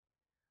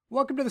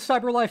Welcome to the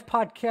Cyber Life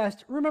Podcast.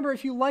 Remember,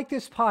 if you like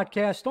this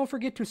podcast, don't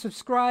forget to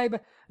subscribe,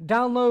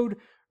 download,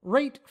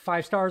 rate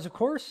 5 stars, of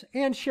course,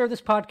 and share this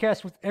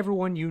podcast with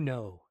everyone you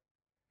know.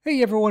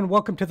 Hey everyone,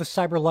 welcome to the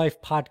Cyber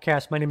Life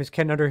Podcast. My name is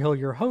Ken Underhill,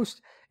 your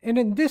host, and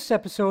in this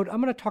episode,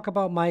 I'm going to talk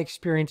about my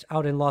experience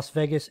out in Las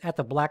Vegas at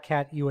the Black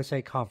Hat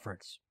USA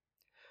conference.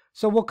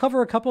 So we'll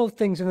cover a couple of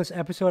things in this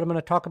episode. I'm going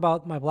to talk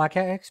about my Black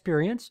Hat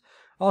experience,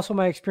 also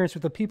my experience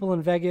with the people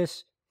in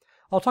Vegas.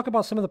 I'll talk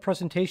about some of the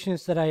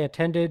presentations that I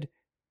attended,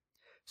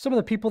 some of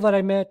the people that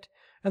I met,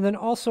 and then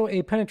also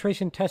a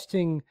penetration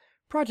testing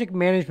project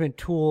management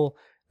tool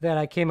that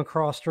I came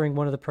across during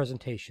one of the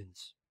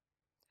presentations.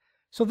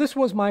 So this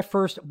was my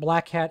first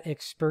Black Hat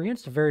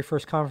experience, the very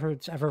first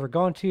conference I've ever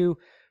gone to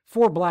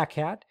for Black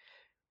Hat.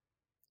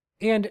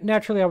 And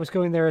naturally, I was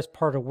going there as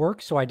part of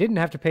work, so I didn't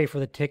have to pay for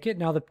the ticket.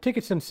 Now, the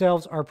tickets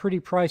themselves are pretty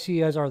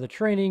pricey, as are the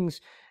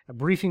trainings,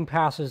 briefing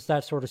passes,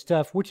 that sort of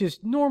stuff, which is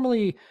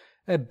normally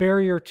a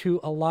barrier to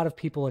a lot of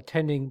people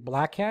attending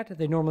Black Hat.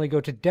 They normally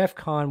go to DEF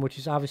CON, which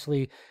is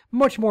obviously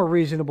much more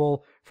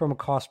reasonable from a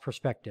cost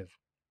perspective.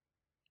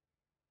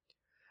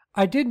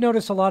 I did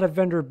notice a lot of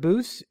vendor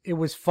booths. It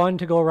was fun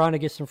to go around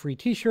and get some free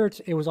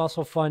t-shirts. It was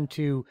also fun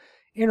to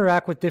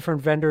interact with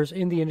different vendors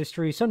in the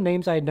industry, some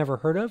names I had never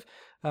heard of.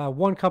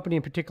 One company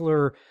in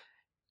particular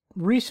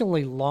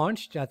recently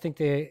launched. I think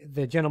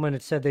the gentleman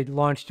had said they'd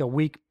launched a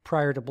week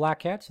prior to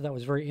Black Hat, so that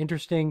was very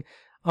interesting.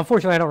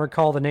 Unfortunately, I don't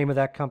recall the name of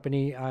that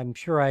company. I'm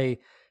sure I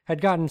had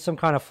gotten some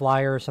kind of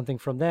flyer or something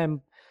from them,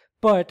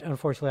 but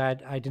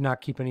unfortunately, I did not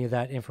keep any of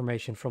that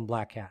information from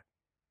Black Hat.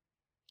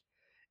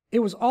 It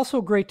was also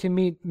great to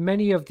meet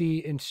many of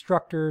the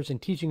instructors and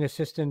teaching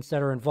assistants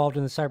that are involved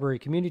in the Cybrary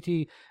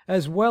community,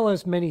 as well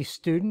as many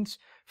students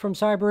from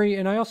Cybrary,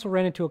 and I also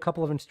ran into a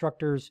couple of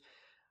instructors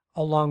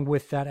along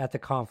with that at the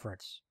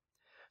conference.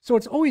 So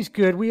it's always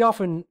good. We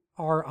often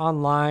are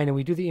online and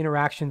we do the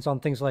interactions on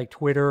things like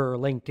Twitter or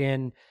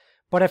LinkedIn,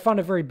 but I found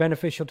it very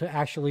beneficial to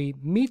actually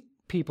meet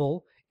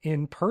people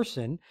in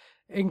person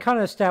and kind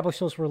of establish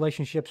those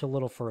relationships a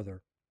little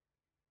further.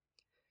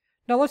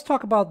 Now let's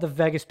talk about the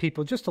Vegas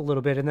people just a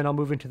little bit, and then I'll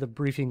move into the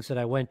briefings that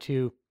I went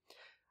to.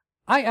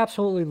 I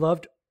absolutely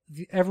loved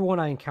everyone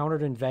I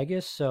encountered in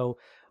Vegas, so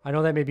I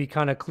know that may be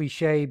kind of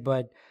cliche,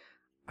 but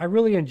I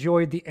really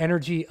enjoyed the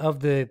energy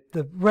of the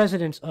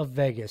residents of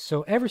Vegas.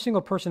 So every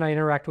single person I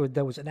interacted with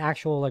that was an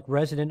actual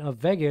resident of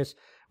Vegas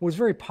was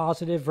very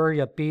positive, very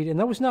upbeat. And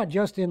that was not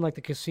just in the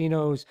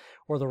casinos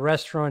or the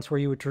restaurants where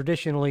you would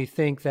traditionally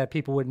think that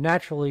people would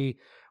naturally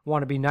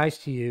want to be nice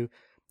to you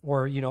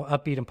or,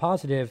 upbeat and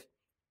positive.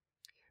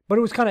 But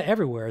it was kind of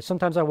everywhere.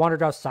 Sometimes I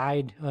wandered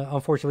outside,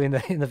 unfortunately,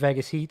 in the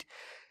Vegas heat.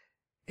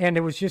 And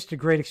it was just a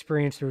great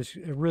experience. There was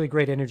a really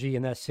great energy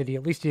in that city,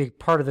 at least the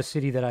part of the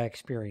city that I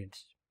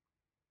experienced.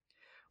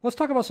 Let's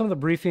talk about some of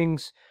the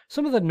briefings,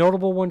 some of the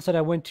notable ones that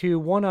I went to,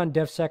 one on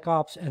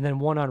DevSecOps and then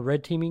one on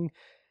red teaming.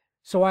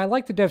 So I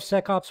like the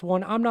DevSecOps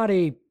one. I'm not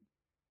a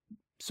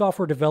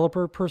software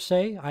developer per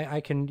se.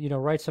 I can,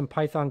 write some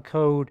Python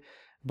code,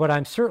 but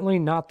I'm certainly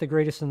not the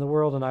greatest in the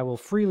world, and I will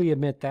freely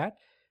admit that.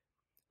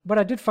 But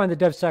I did find the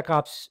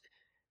DevSecOps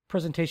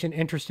presentation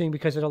interesting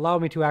because it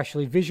allowed me to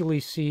actually visually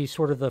see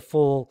sort of the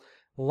full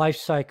life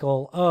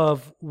cycle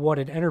of what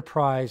an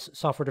enterprise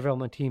software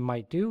development team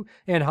might do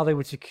and how they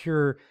would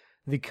secure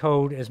the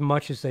code as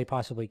much as they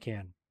possibly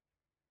can.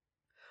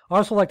 I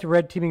also like the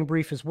red teaming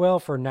brief as well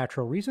for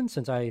natural reasons,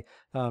 since I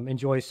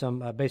enjoy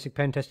some basic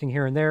pen testing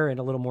here and there and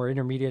a little more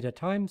intermediate at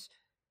times.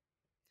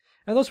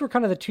 And those were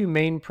kind of the two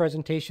main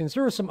presentations.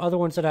 There were some other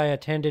ones that I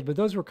attended, but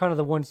those were kind of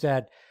the ones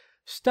that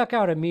stuck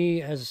out at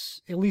me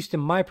as, at least in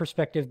my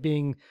perspective,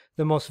 being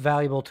the most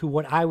valuable to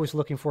what I was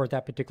looking for at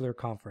that particular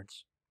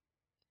conference.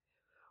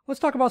 Let's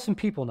talk about some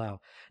people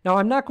now. Now,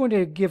 I'm not going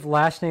to give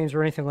last names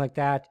or anything like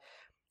that.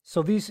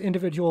 So these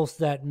individuals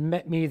that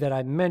met me that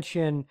I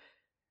mentioned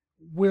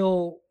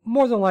will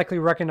more than likely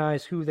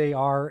recognize who they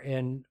are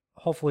and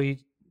hopefully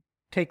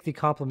take the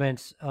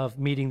compliments of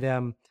meeting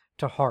them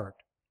to heart.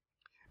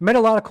 Met a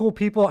lot of cool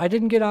people. I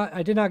did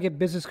not get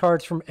business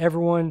cards from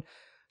everyone,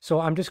 so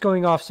I'm just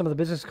going off some of the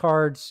business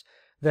cards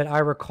that I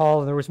recall.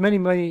 And there was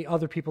many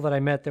other people that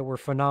I met that were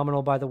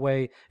phenomenal, by the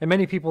way, and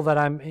many people that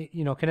I'm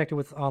connected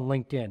with on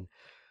LinkedIn.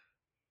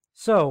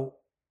 So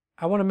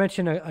I want to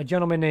mention a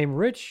gentleman named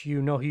Rich.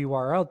 You know who you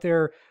are out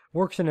there.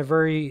 Works in a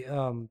very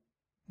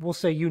we'll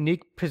say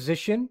unique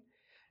position,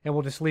 and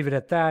we'll just leave it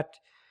at that.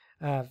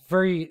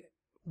 Very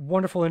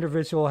wonderful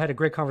individual. I had a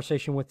great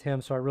conversation with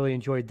him, so I really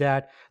enjoyed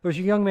that. There's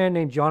a young man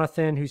named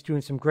Jonathan who's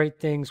doing some great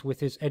things with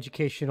his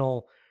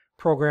educational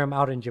program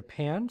out in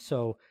Japan,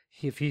 so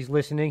if he's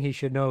listening, he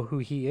should know who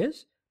he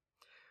is.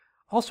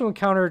 Also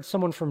encountered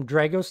someone from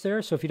Dragos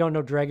there. So if you don't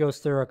know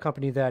Dragos, they're a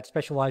company that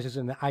specializes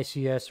in the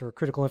ICS or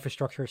critical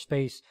infrastructure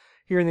space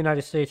here in the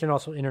United States and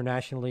also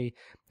internationally.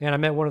 And I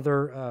met one of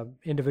their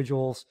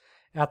individuals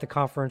at the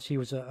conference. He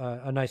was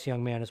a nice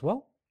young man as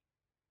well.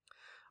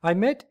 I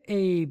met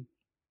a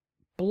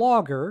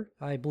blogger,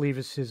 I believe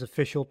is his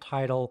official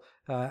title.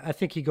 I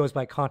think he goes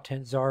by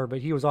Content Czar, but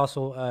he was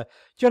also a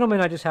gentleman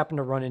I just happened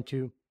to run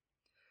into.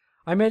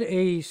 I met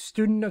a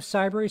student of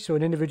Cybrary, so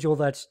an individual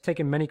that's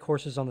taken many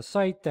courses on the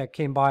site that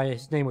came by.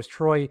 His name was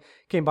Troy,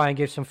 came by and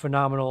gave some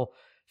phenomenal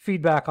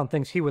feedback on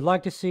things he would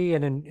like to see.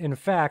 And in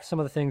fact, some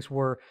of the things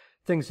were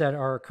things that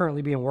are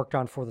currently being worked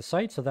on for the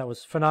site. So that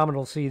was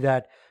phenomenal to see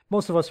that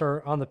most of us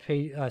are on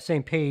the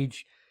same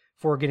page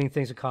for getting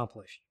things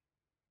accomplished.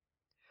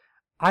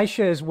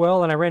 Aisha as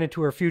well, and I ran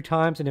into her a few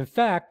times. And in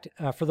fact,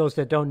 for those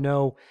that don't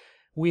know,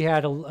 we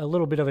had a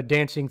little bit of a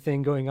dancing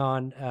thing going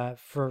on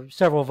for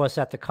several of us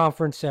at the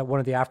conference at one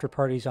of the after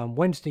parties on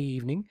Wednesday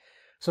evening.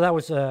 So that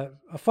was a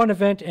fun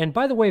event. And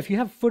by the way, if you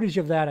have footage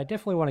of that, I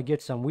definitely want to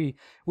get some. We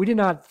did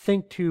not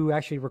think to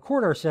actually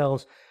record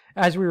ourselves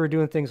as we were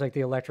doing things like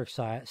the electric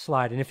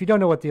slide. And if you don't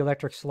know what the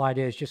electric slide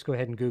is, just go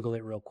ahead and Google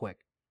it real quick.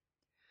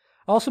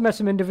 I also met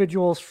some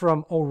individuals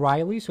from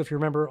O'Reilly. So if you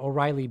remember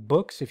O'Reilly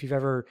Books, if you've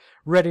ever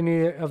read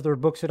any of their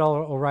books at all,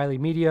 O'Reilly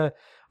Media,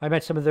 I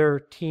met some of their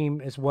team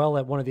as well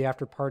at one of the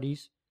after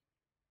parties.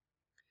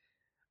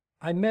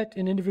 I met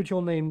an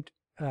individual named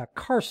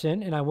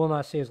Carson, and I will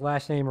not say his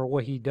last name or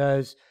what he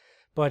does,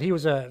 but he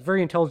was a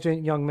very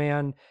intelligent young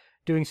man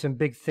doing some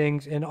big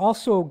things and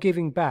also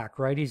giving back,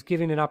 right? He's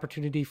giving an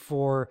opportunity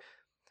for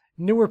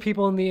newer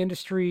people in the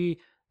industry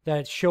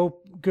that show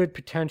good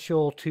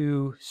potential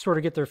to sort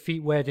of get their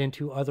feet wet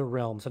into other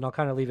realms. And I'll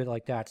kind of leave it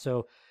like that.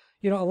 So,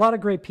 a lot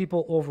of great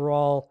people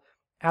overall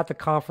at the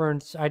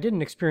conference. I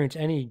didn't experience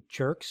any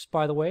jerks,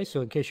 by the way. So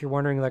in case you're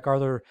wondering, like, are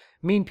there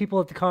mean people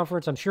at the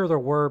conference? I'm sure there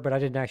were, but I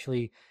didn't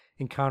actually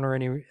encounter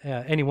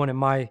anyone in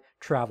my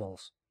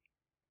travels.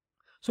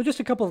 So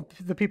just a couple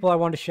of the people I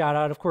wanted to shout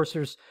out. Of course,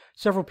 there's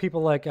several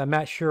people like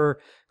Matt Schur,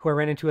 who I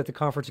ran into at the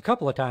conference a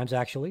couple of times,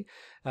 actually.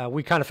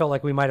 We kind of felt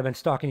like we might have been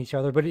stalking each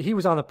other, but he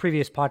was on the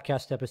previous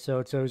podcast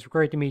episode, so it was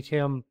great to meet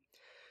him.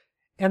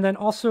 And then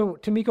also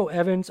Tomiko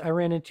Evans, I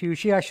ran into.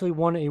 She actually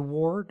won an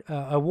award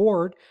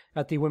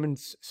at the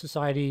Women's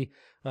Society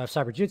of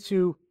Cyber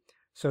Jitsu.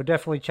 So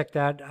definitely check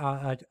that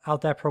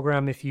out, that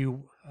program. If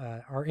you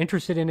are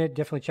interested in it,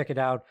 definitely check it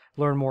out,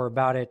 learn more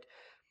about it.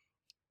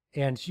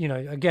 And,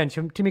 again,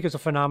 Tomiko's a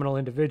phenomenal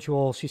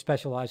individual. She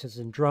specializes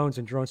in drones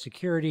and drone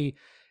security.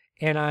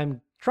 And I'm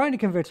trying to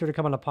convince her to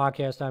come on the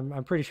podcast.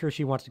 I'm pretty sure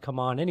she wants to come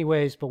on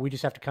anyways, but we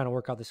just have to kind of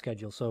work out the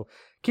schedule. So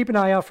keep an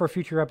eye out for a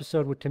future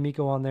episode with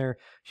Tomiko on there.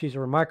 She's a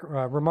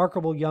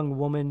remarkable young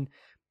woman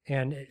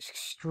and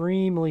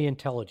extremely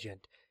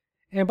intelligent.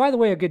 And by the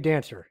way, a good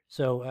dancer.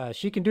 So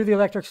she can do the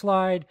electric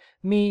slide.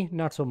 Me,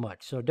 not so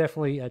much. So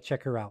definitely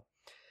check her out.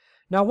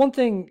 Now, one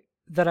thing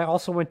that I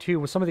also went to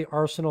was some of the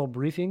Arsenal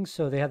briefings.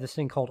 So they had this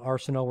thing called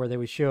Arsenal where they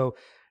would show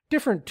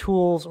different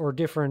tools or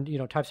different,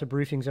 types of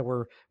briefings that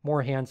were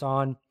more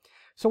hands-on.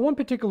 So one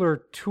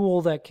particular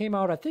tool that came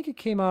out, I think it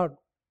came out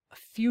a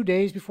few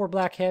days before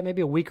Black Hat,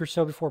 maybe a week or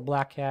so before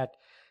Black Hat.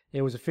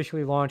 It was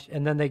officially launched,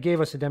 and then they gave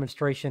us a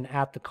demonstration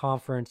at the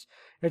conference.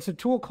 It's a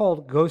tool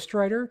called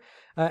Ghostwriter,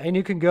 and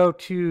you can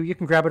grab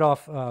it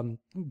off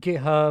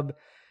GitHub.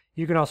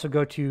 You can also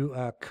go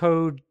to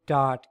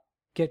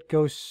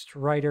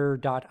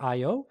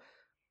code.getghostwriter.io.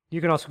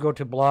 You can also go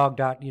to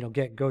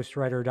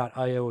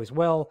blog.getghostwriter.io as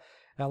well.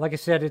 Like I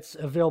said, it's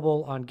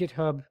available on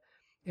GitHub,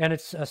 and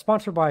it's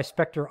sponsored by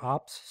Spectre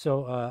Ops.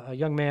 So a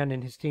young man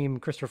and his team,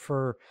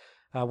 Christopher,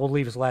 we'll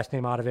leave his last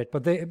name out of it.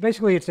 But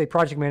basically, it's a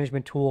project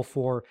management tool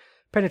for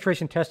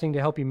penetration testing to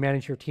help you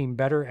manage your team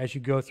better as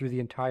you go through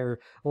the entire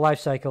life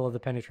cycle of the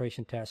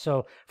penetration test.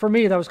 So for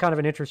me, that was kind of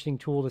an interesting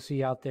tool to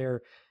see out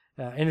there.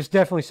 And it's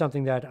definitely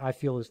something that I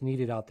feel is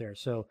needed out there.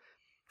 So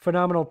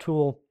phenomenal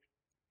tool.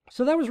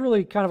 So that was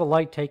really kind of a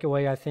light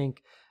takeaway, I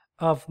think,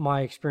 of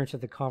my experience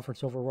at the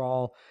conference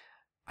overall.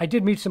 I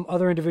did meet some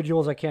other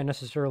individuals. I can't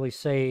necessarily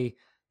say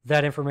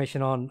that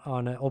information on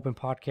an open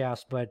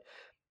podcast, but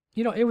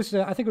it was.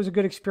 I think it was a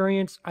good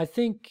experience. I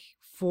think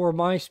for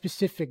my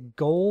specific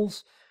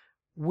goals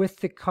with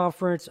the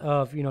conference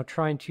of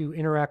trying to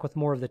interact with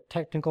more of the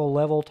technical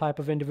level type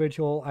of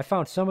individual, I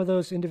found some of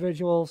those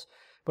individuals,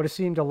 but it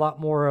seemed a lot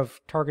more of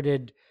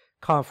targeted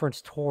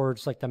conference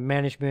towards like the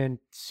management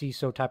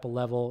CISO type of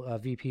level,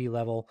 VP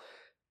level.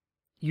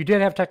 You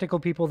did have technical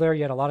people there.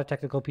 You had a lot of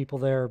technical people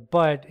there,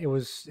 but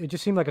it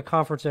just seemed like a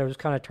conference that was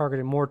kind of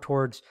targeted more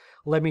towards,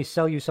 let me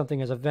sell you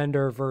something as a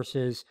vendor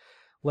versus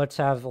let's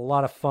have a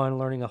lot of fun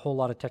learning a whole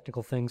lot of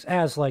technical things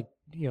as like,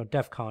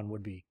 DEF CON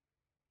would be.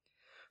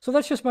 So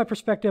that's just my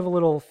perspective, a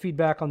little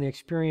feedback on the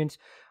experience.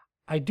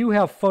 I do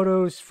have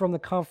photos from the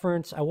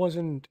conference. I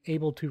wasn't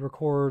able to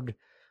record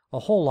a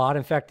whole lot.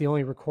 In fact, the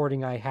only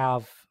recording I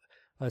have,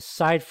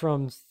 aside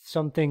from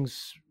some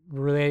things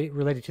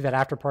related to that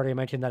after party I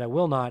mentioned that I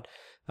will not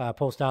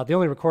post out, the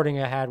only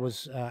recording I had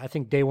was, I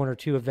think, day 1 or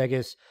 2 of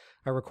Vegas.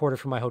 I recorded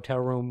from my hotel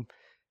room.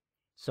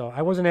 So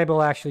I wasn't able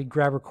to actually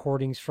grab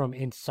recordings from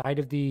inside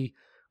of the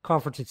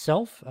conference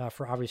itself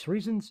for obvious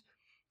reasons,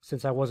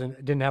 since I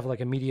didn't have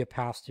like a media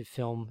pass to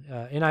film.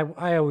 And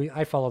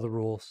I follow the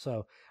rules.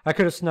 So I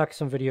could have snuck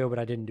some video, but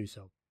I didn't do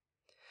so.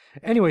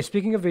 Anyway,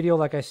 speaking of video,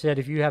 like I said,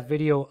 if you have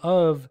video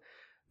of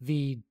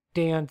the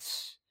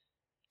dance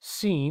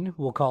scene,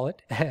 we'll call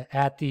it,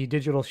 at the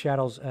Digital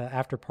Shadows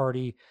after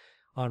party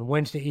on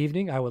Wednesday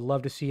evening. I would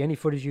love to see any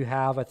footage you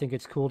have. I think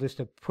it's cool just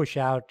to push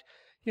out,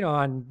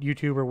 on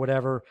YouTube or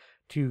whatever,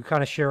 to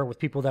kind of share it with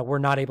people that were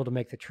not able to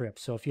make the trip.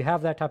 So if you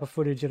have that type of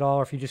footage at all,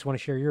 or if you just want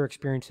to share your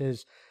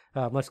experiences,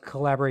 let's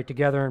collaborate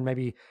together and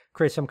maybe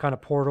create some kind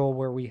of portal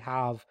where we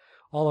have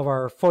all of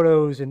our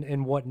photos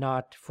and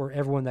whatnot for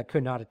everyone that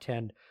could not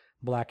attend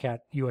Black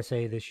Hat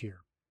USA this year.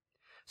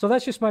 So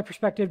that's just my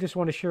perspective. Just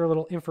want to share a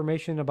little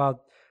information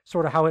about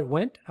sort of how it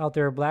went out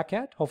there at Black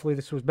Hat. Hopefully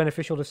this was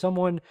beneficial to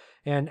someone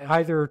and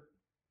either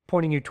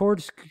pointing you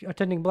towards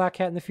attending Black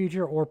Hat in the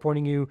future or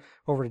pointing you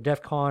over to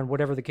DEF CON,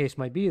 whatever the case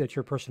might be. That's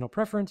your personal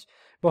preference.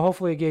 But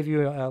hopefully it gave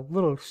you a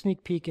little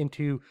sneak peek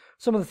into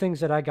some of the things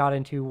that I got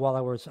into while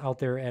I was out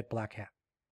there at Black Hat.